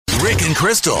Rick and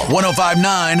Crystal,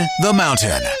 105.9 The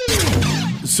Mountain.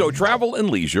 So Travel and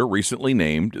Leisure recently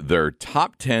named their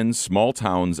top 10 small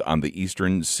towns on the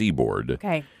eastern seaboard.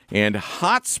 Okay. And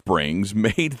Hot Springs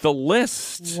made the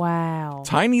list. Wow.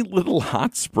 Tiny little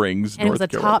Hot Springs, And North it was a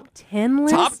Carolina. top 10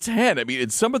 list? Top 10. I mean,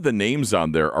 some of the names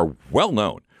on there are well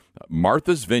known.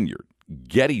 Martha's Vineyard,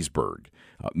 Gettysburg,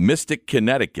 Mystic,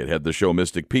 Connecticut had the show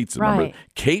Mystic Pizza. Remember? Right.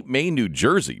 Cape May, New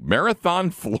Jersey, Marathon,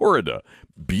 Florida,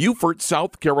 Beaufort,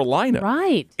 South Carolina.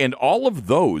 Right. And all of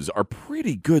those are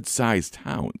pretty good-sized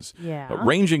towns. Yeah.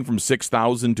 Ranging from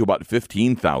 6,000 to about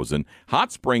 15,000.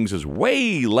 Hot Springs is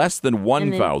way less than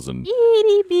 1,000.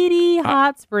 Itty-bitty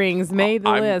Hot Springs made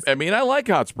the list. I mean, I like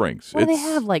Hot Springs. What do they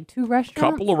have, like 2 restaurants?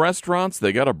 Couple of restaurants.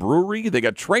 They got a brewery. They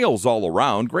got trails all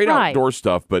around. Great Right. outdoor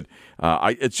stuff, but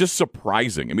it's just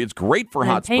surprising. I mean, it's great for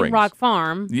Hot Paint Springs. Rock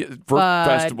Farm. Yeah, for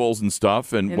festivals and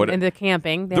stuff. And the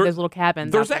camping. They have those little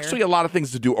cabins There's out there. actually a lot of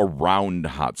things to do around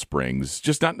Hot Springs,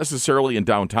 just not necessarily in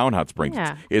downtown Hot Springs.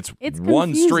 Yeah. It's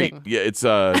one confusing. street. Yeah, it's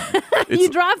You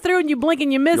drive through and you blink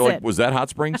and you miss you're it. like, was that Hot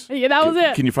Springs? Yeah, that was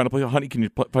it. Can you find a place, honey? Can you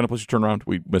find a place to turn around?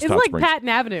 We missed It's Hot like Springs. Patton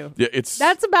Avenue. Yeah,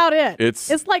 That's about it.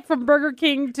 it's like from Burger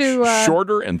King to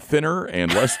shorter and thinner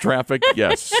and less traffic.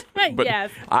 Yes, but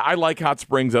Yes. I like Hot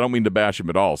Springs. I don't mean to bash them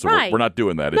at all. So Right. we're not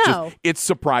doing that. It's No. just it's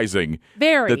surprising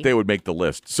Very. that they would make the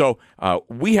list. So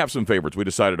we have some favorites. We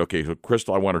decided, okay, so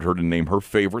Crystal, I wanted her to name her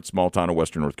favorite small town of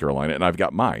Western North Carolina, and I've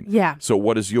got mine. Yeah. So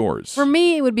what is yours? For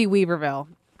me, it would be Weaverville.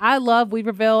 I love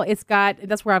Weaverville.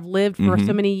 That's where I've lived for Mm-hmm.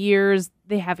 so many years.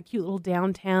 They have a cute little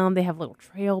downtown. They have a little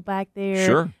trail back there.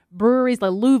 Sure. Breweries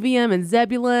like Luvium and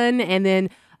Zebulon, and then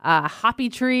Hoppy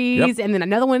Trees, Yep. and then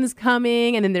another one is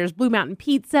coming, and then there's Blue Mountain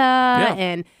Pizza,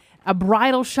 and a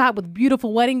bridal shop with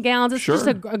beautiful wedding gowns. It's just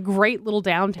a great little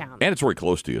downtown. And it's very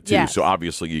close to you, too. Yes. So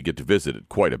obviously you get to visit it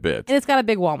quite a bit. And it's got a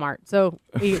big Walmart, so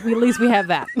at least we have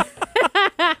that.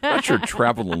 Not sure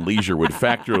Travel and Leisure would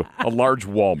factor a large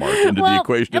Walmart into the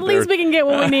equation. At least we can get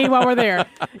what we need while we're there.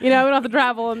 We don't have to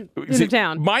travel into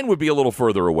town. Mine would be a little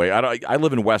further away. I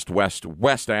live in West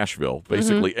Asheville,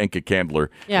 basically Enka Candler.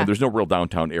 Yeah. And there's no real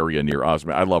downtown area near us.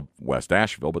 I love West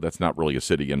Asheville, but that's not really a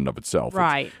city in and of itself. It's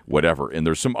Right. whatever. And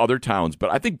there's some other towns,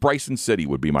 but I think Bryson City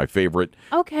would be my favorite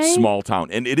small town.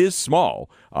 And it is small.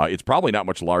 It's probably not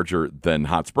much larger than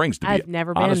Hot Springs, to I've be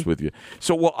never honest been. with you.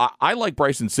 So, I like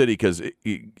Bryson City because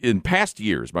in past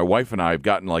years, my wife and I have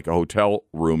gotten like a hotel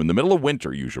room in the middle of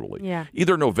winter, usually. Yeah.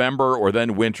 Either November or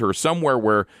then winter, somewhere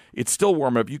where it's still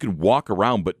warm enough. You can walk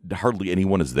around, but hardly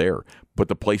anyone is there. But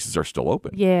the places are still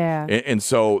open. Yeah. And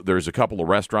so there's a couple of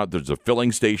restaurants. There's a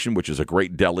filling station, which is a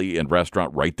great deli and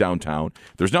restaurant right downtown.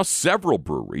 There's now several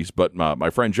breweries, but my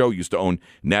friend Joe used to own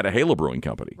Natahala Brewing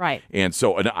Company. Right. And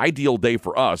so an ideal day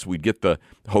for us, we'd get the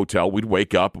hotel, we'd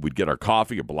wake up, we'd get our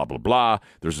coffee, blah, blah, blah.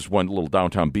 There's this one little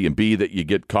downtown B&B that you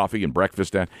get coffee and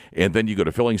breakfast at. And then you go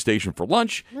to filling station for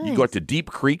lunch. Nice. You go out to Deep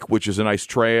Creek, which is a nice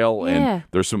trail. Yeah. And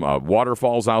there's some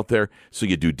waterfalls out there. So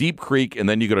you do Deep Creek, and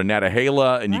then you go to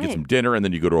Natahala, and you get Right. some dinner, and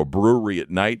then you go to a brewery at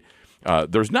night.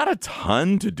 There's not a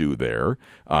ton to do there.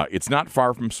 It's not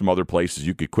far from some other places.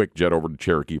 You could quick jet over to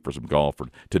Cherokee for some golf, or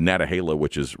to Natahala,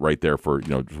 which is right there for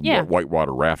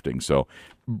whitewater rafting. So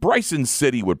Bryson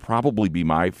City would probably be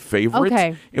my favorite.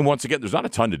 Okay. And once again, there's not a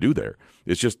ton to do there.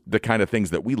 It's just the kind of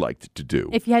things that we liked to do.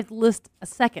 If you had to list a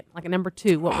second, like a number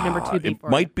 2, what would number 2 be It for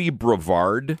might be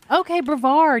Brevard. you? Okay,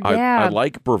 Brevard, yeah. I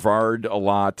like Brevard a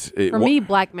lot. For me,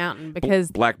 Black Mountain,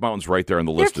 because Black Mountain's right there on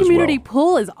the their list as well. community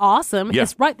pool is awesome. Yeah.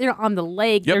 It's right there on the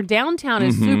lake. Yep. Their downtown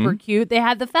is super cute. They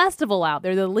had the festival out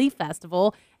there, the Leaf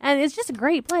Festival, and it's just a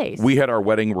great place. We had our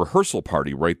wedding rehearsal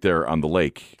party right there on the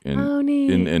lake Oh,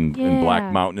 neat. in Yeah.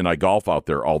 Black Mountain, and I golf out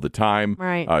there all the time.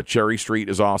 Right. Cherry Street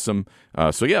is awesome.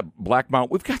 So yeah, Black Mountain.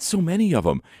 We've got so many of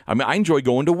them. I mean, I enjoy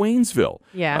going to Waynesville.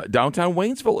 Yeah. Downtown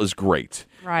Waynesville is great.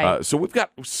 Right. So we've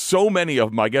got so many of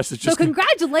them. I guess it's So just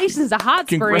congratulations to Hot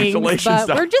Springs, Congratulations but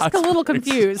to we're just Hot a little Springs.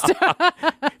 confused.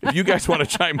 if you guys want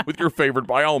to chime in with your favorite,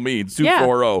 by all means, Yeah.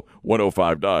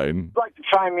 240-1059. I'd like to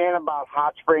chime in about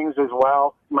hot springs as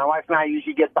well. My wife and I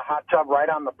usually get the hot tub right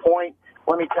on the point.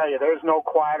 Let me tell you, there's no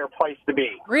quieter place to be.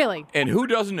 Really? And who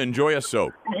doesn't enjoy a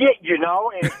soak? Yeah,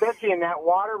 and especially in that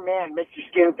water, man, makes your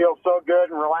skin feel so good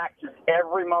and relaxes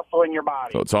every muscle in your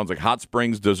body. So it sounds like Hot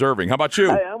Springs deserving. How about you?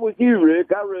 Hey, I'm with you, Rick.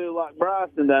 I really like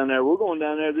Bryson down there. We're going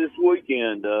down there this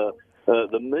weekend. The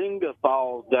Minga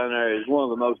Falls down there is one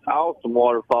of the most awesome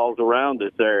waterfalls around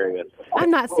this area. I've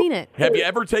not seen it. Have you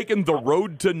ever taken the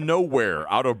road to nowhere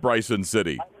out of Bryson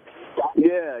City?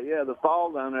 Yeah, Yeah, the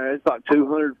fall down there, it's like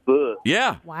 200 foot.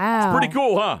 Yeah. Wow. It's pretty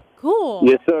cool, huh? Cool.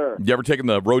 Yes, sir. You ever taken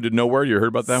the road to nowhere? You heard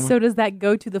about that one? So does that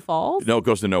go to the falls? No, it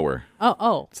goes to nowhere.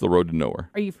 Oh. It's the road to nowhere.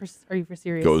 Are you for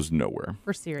serious? Goes nowhere.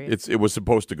 For serious. It was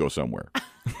supposed to go somewhere.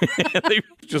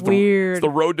 Weird. It's the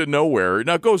road to nowhere.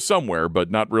 Now it goes somewhere, but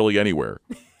not really anywhere.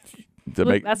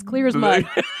 Look, that's clear as mud.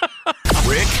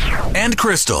 Rick and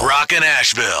Crystal. Rockin'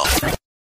 Asheville.